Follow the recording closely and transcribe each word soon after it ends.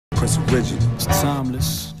Prince Original. It's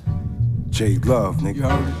timeless. J Love, nigga. You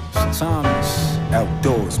heard it. It's timeless.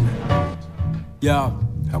 Outdoorsman. Yo.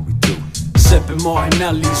 How we do? Sippin'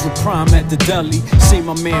 Martinellis with Prime at the deli. See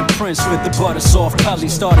my man Prince with the butter soft pelly.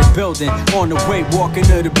 Started building on the way, walking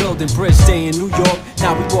to the building. Bridge day in New York.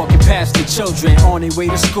 Now we walking past the children on their way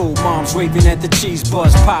to school. Moms waving at the cheese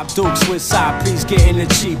buzz. Pop Dukes with side piece, getting the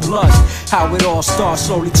cheap bloods. How it all starts,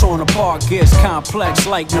 slowly torn apart. Gets complex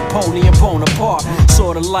like Napoleon Bonaparte.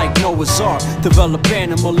 Sorta like Noah's Ark. Develop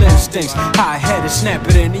animal instincts. High-headed, snap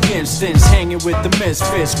it in the instance. Hanging with the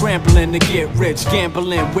misfits, scrambling to get rich.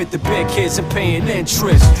 Gambling with the big kids and paying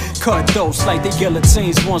interest. Cut those like the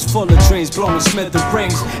guillotines. Once full of dreams, blowing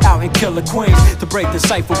smithereens. Out in Killer Queens. To break the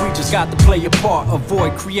cipher, we just got to play a part.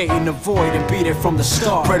 Avoid creating a void and beat it from the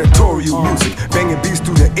start. Predatorial music, banging beats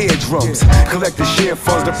through the eardrums. Collect the share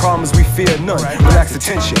funds, the problems we fear none. Relax the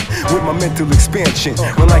tension with my mental expansion.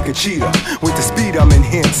 Run like a cheetah, with the speed I'm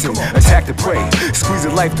enhancing. Attack the prey, squeeze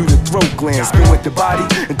the life through the throat gland. Spin with the body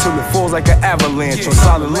until it falls like an avalanche on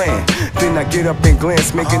solid land. Then I get up and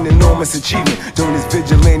glance, make an enormous achievement. During this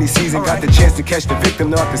vigilante season, got the chance to catch the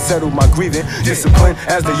victim, now I can settle my grieving. Discipline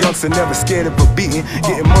as the youngster, never scared of a beating.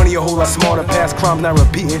 Getting money a whole lot smarter, past crimes not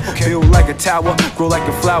repeating. Build like a tower, grow like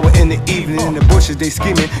a flower in the evening. In the bushes they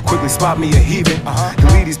scheming, quickly spot me a heaving.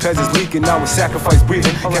 Delete these peasants leaking, I would sacrifice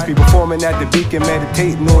breathing. Catch me performing at the beacon,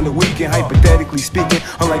 meditating on the weekend. Hypothetically speaking,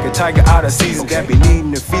 I'm like a tiger out of season. That be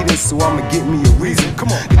needing to feed it, so I'ma get me a reason.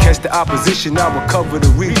 To catch the opposition, I will cover the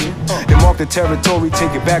region. Then mark the territory,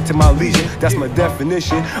 take it back to my legion. That's my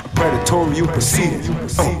definition of predatorial proceeding.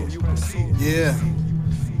 Yeah,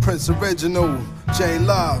 Prince Original, J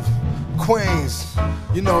Love, Queens,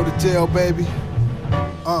 you know the deal, baby.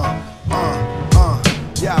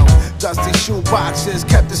 Yo, dusty shoe boxes,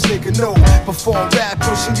 kept the sneaker new. Perform rap,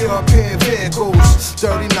 pushing European vehicles.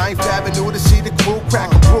 39th Avenue to see the crew.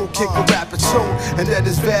 Crack a brew, kick a rapper tune, and then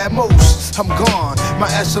it's vamoose. I'm gone, my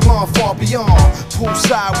echelon far beyond.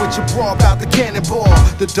 Poolside with your bra, about the cannonball.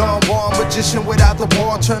 The Don Juan magician without the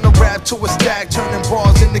wall. Turn the rap to a stack, turning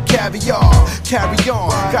bars into caviar. Carry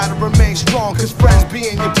on, gotta remain strong, cause friends be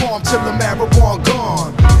in your palm till the marijuana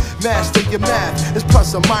gone. Master your math, it's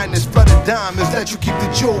plus or minus. Flooded diamonds, let you keep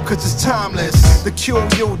the jewel, cause it's timeless. The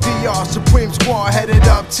QUDR Supreme Squad headed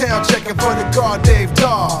uptown, checking for the guard Dave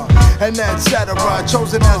Dawg, and etc.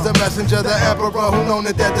 Chosen as the messenger, the emperor, who known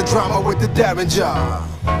it that the drama with the Derringer.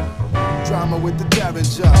 Drama with the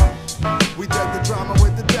Derringer. We did the drama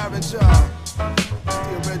with the Derringer.